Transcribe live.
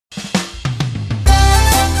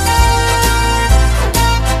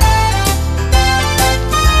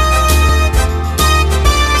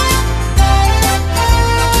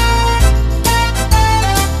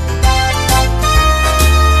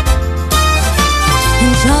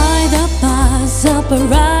but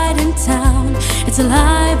right in town, it's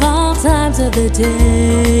alive all times of the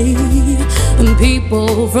day. And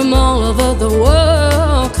people from all over the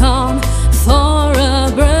world come for a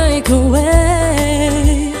breakaway.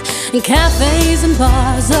 And cafes and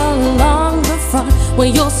bars along the front, where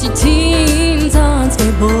you'll see teens on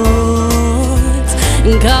skateboards,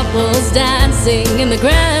 and couples dancing in the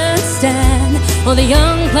grandstand, or the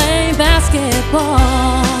young playing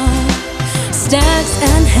basketball. Stags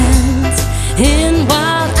and hens in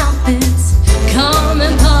wild outfits come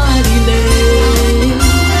and party late.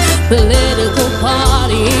 Political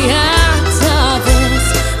party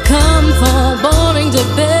activists come for boring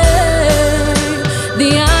debate.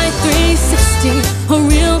 The I-360, a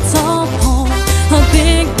real tall pole, a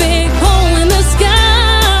big, big hole in the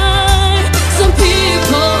sky. Some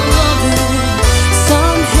people love it,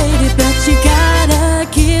 some hate it, but you gotta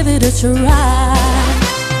give it a try.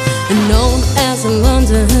 Known as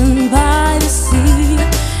London by the sea,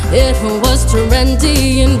 it was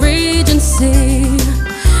trendy in Regency.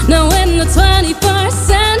 Now in the 21st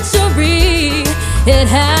century, it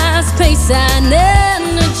has pace and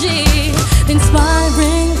energy.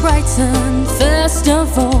 Inspiring Brighton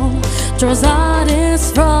festival draws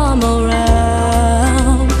artists from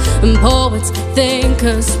around, and poets,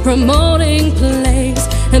 thinkers promoting plays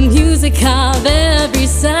and music of every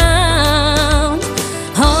sound.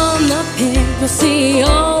 On the pier you'll see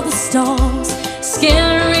all the stalls,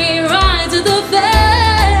 scary rides at the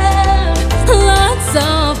fair, lots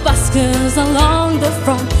of buskers along the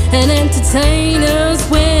front, and entertainers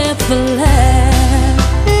with flair.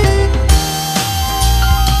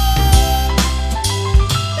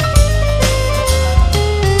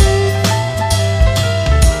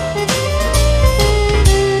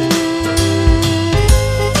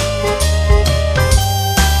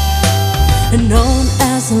 Known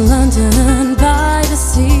as London by the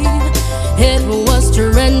sea, it was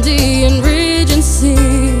trendy in Regency.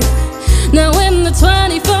 Now in the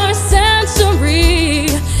 21st century,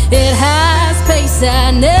 it has pace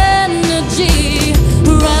and energy.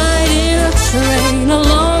 Ride in a train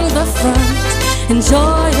along the front,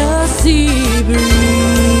 enjoy the sea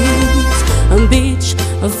breeze. A beach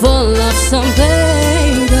full of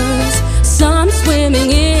sunbathers, some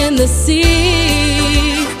swimming in the sea.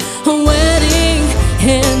 A wedding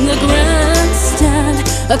in the grandstand,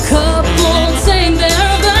 a